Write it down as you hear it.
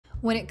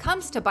When it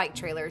comes to bike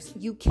trailers,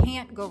 you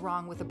can't go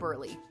wrong with a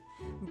Burley.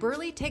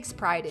 Burley takes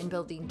pride in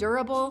building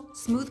durable,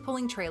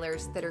 smooth-pulling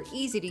trailers that are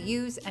easy to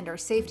use and are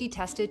safety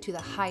tested to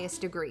the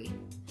highest degree.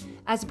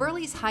 As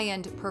Burley's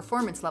high-end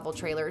performance-level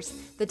trailers,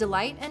 the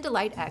D'Lite and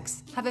D'Lite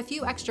X have a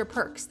few extra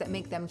perks that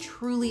make them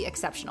truly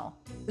exceptional.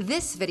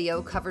 This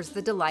video covers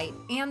the D'Lite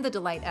and the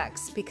D'Lite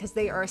X because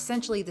they are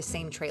essentially the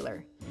same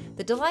trailer.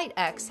 The D'Lite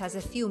X has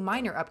a few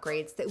minor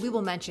upgrades that we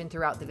will mention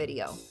throughout the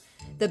video.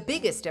 The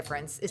biggest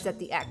difference is that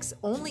the X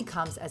only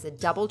comes as a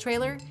double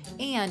trailer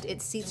and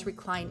its seats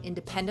recline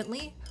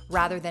independently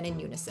rather than in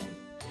unison.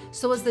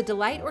 So is the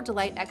D'Lite or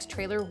D'Lite X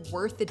trailer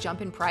worth the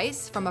jump in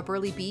price from a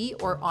Burley Bee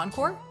or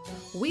Encore?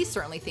 We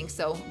certainly think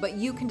so, but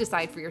you can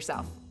decide for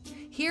yourself.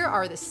 Here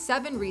are the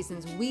 7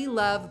 reasons we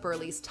love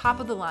Burley's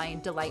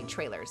top-of-the-line D'Lite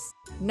trailers.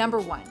 Number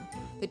 1,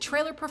 the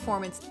trailer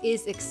performance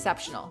is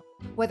exceptional.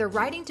 Whether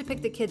riding to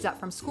pick the kids up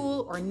from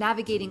school or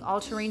navigating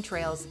all-terrain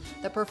trails,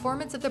 the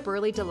performance of the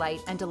Burley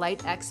D'Lite and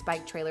D'Lite X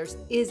bike trailers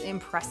is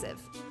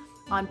impressive.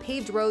 On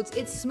paved roads,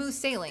 it's smooth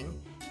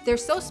sailing. They're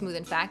so smooth,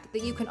 in fact,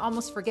 that you can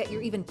almost forget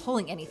you're even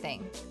pulling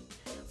anything.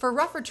 For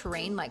rougher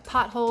terrain like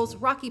potholes,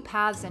 rocky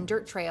paths, and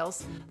dirt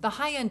trails, the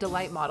high-end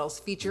D'Lite models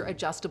feature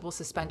adjustable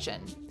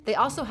suspension. They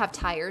also have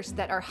tires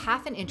that are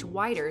half an inch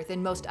wider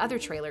than most other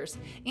trailers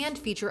and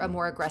feature a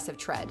more aggressive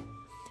tread.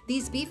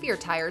 These beefier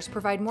tires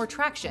provide more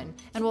traction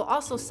and will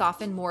also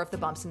soften more of the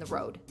bumps in the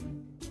road.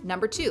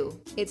 Number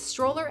 2, its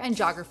stroller and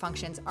jogger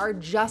functions are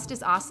just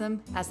as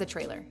awesome as the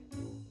trailer.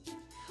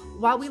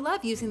 While we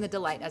love using the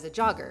D'Lite as a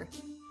jogger,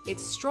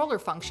 its stroller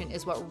function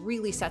is what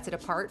really sets it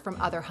apart from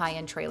other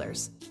high-end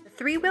trailers.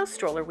 The 3-wheel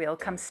stroller wheel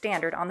comes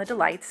standard on the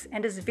D'Lites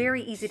and is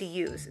very easy to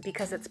use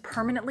because it's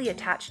permanently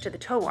attached to the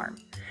tow arm.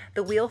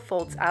 The wheel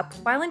folds up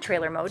while in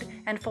trailer mode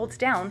and folds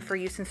down for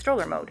use in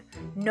stroller mode.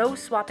 No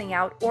swapping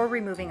out or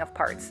removing of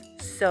parts.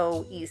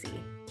 So easy.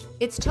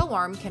 Its tow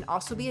arm can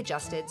also be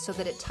adjusted so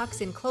that it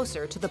tucks in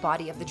closer to the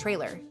body of the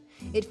trailer.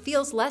 It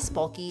feels less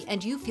bulky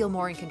and you feel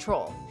more in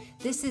control.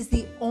 This is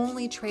the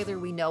only trailer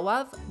we know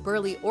of,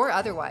 Burley or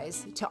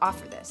otherwise, to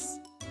offer this.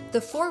 The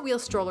 4-wheel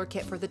stroller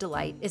kit for the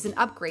D'Lite is an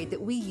upgrade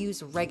that we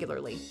use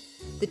regularly.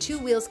 The 2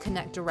 wheels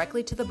connect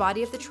directly to the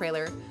body of the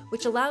trailer,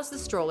 which allows the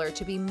stroller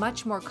to be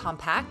much more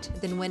compact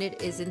than when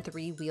it is in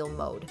 3-wheel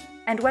mode.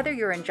 And whether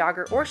you're in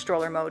jogger or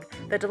stroller mode,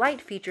 the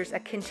D'Lite features a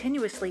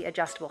continuously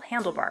adjustable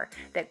handlebar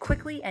that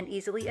quickly and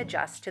easily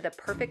adjusts to the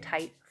perfect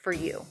height for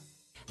you.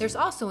 There's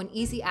also an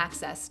easy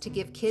access to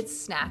give kids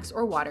snacks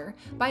or water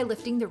by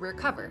lifting the rear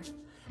cover.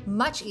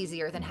 Much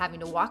easier than having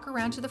to walk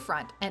around to the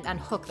front and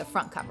unhook the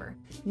front cover.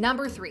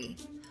 Number 3,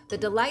 the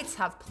D'Lites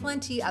have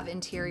plenty of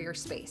interior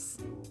space.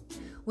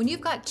 When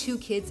you've got 2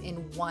 kids in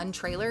one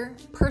trailer,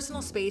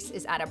 personal space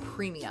is at a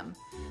premium.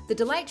 The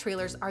D'Lite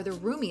trailers are the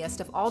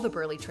roomiest of all the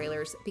Burley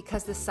trailers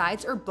because the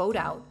sides are bowed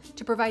out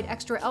to provide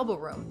extra elbow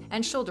room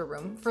and shoulder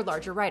room for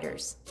larger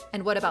riders.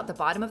 And what about the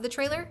bottom of the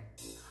trailer?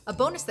 A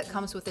bonus that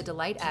comes with the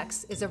D'Lite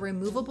X is a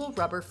removable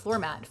rubber floor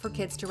mat for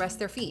kids to rest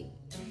their feet.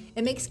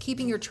 It makes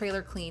keeping your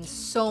trailer clean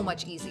so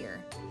much easier.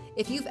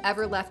 If you've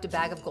ever left a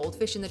bag of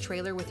goldfish in the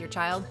trailer with your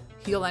child,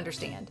 you'll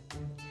understand.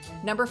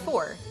 Number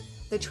 4,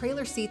 the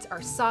trailer seats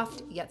are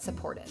soft yet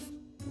supportive.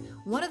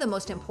 One of the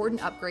most important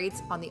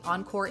upgrades on the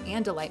Encore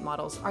and D'Lite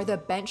models are the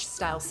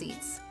bench-style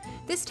seats.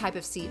 This type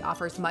of seat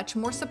offers much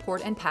more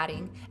support and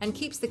padding and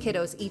keeps the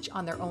kiddos each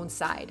on their own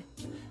side.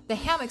 The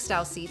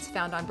hammock-style seats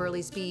found on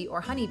Burley's Bee or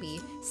Honeybee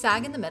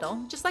sag in the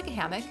middle, just like a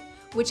hammock,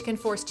 which can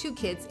force 2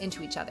 kids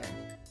into each other.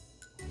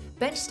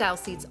 Bench-style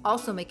seats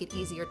also make it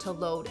easier to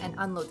load and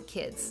unload the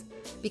kids.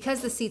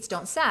 Because the seats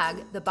don't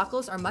sag, the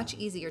buckles are much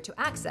easier to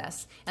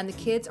access, and the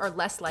kids are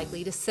less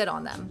likely to sit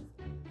on them.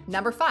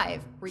 Number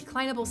 5,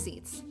 reclinable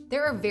seats.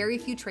 There are very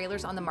few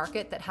trailers on the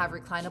market that have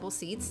reclinable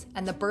seats,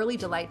 and the Burley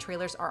D'Lite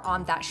trailers are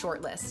on that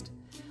short list.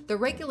 The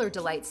regular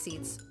D'Lite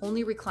seats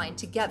only recline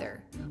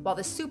together, while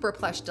the Super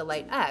Plush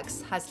D'Lite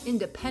X has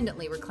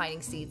independently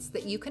reclining seats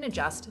that you can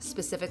adjust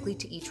specifically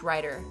to each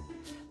rider.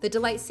 The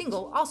D'Lite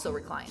Single also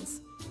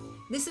reclines.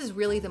 This is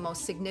really the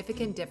most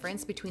significant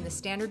difference between the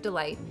standard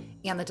D'Lite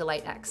and the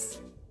D'Lite X.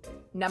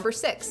 Number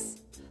 6,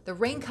 the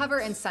rain cover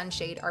and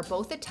sunshade are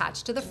both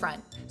attached to the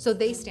front, so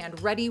they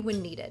stand ready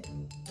when needed.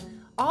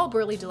 All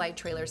Burley D'Lite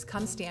trailers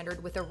come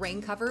standard with a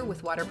rain cover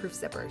with waterproof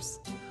zippers.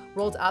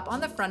 Rolled up on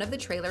the front of the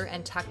trailer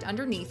and tucked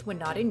underneath when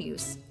not in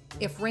use.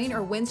 If rain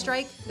or wind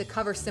strike, the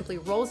cover simply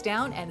rolls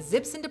down and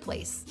zips into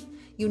place.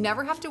 You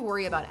never have to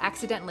worry about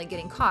accidentally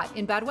getting caught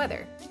in bad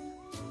weather.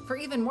 For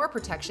even more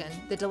protection,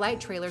 the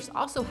D'Lite trailers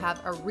also have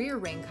a rear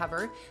rain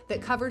cover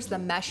that covers the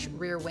mesh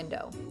rear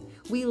window.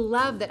 We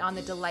love that on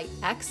the D'Lite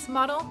X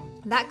model,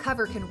 that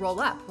cover can roll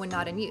up when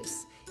not in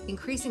use,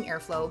 increasing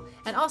airflow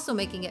and also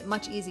making it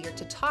much easier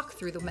to talk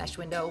through the mesh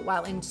window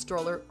while in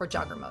stroller or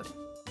jogger mode.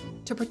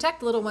 To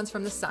protect little ones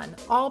from the sun,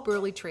 all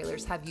Burley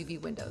trailers have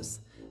UV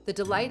windows. The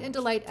D'Lite and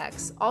D'Lite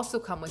X also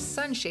come with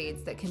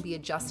sunshades that can be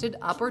adjusted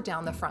up or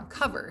down the front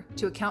cover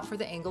to account for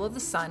the angle of the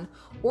sun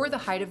or the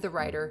height of the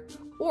rider,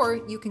 or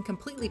you can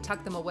completely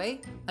tuck them away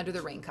under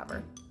the rain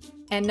cover.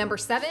 And number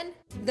 7,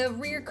 the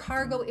rear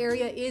cargo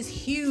area is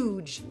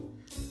huge.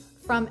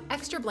 From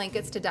extra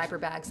blankets to diaper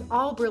bags,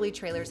 all Burley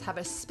trailers have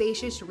a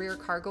spacious rear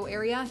cargo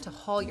area to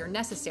haul your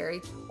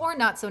necessary or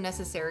not so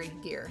necessary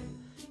gear.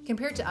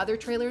 Compared to other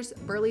trailers,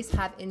 Burleys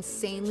have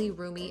insanely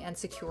roomy and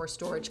secure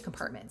storage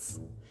compartments.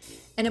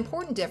 An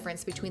important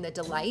difference between the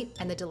D'Lite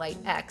and the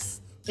D'Lite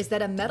X is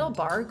that a metal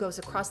bar goes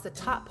across the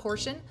top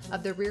portion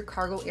of the rear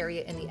cargo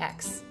area in the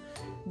X.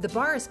 The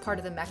bar is part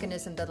of the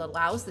mechanism that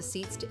allows the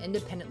seats to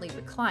independently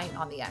recline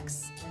on the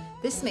X.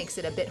 This makes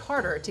it a bit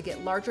harder to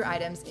get larger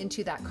items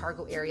into that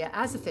cargo area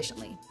as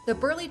efficiently. The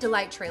Burley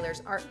D'Lite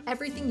trailers are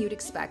everything you'd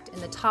expect in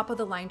the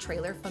top-of-the-line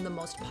trailer from the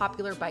most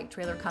popular bike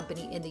trailer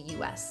company in the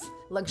US.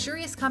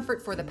 Luxurious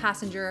comfort for the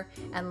passenger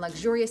and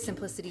luxurious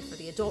simplicity for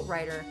the adult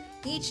rider,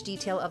 each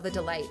detail of the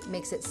D'Lite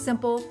makes it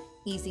simple,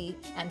 easy,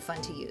 and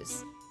fun to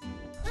use.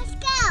 Let's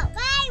go!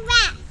 Bye,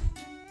 Rat!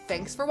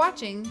 Thanks for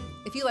watching.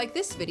 If you like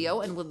this video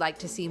and would like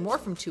to see more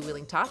from Two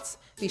Wheeling Tots,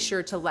 be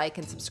sure to like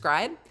and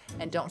subscribe,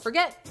 and don't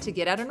forget to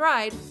get out and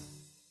ride.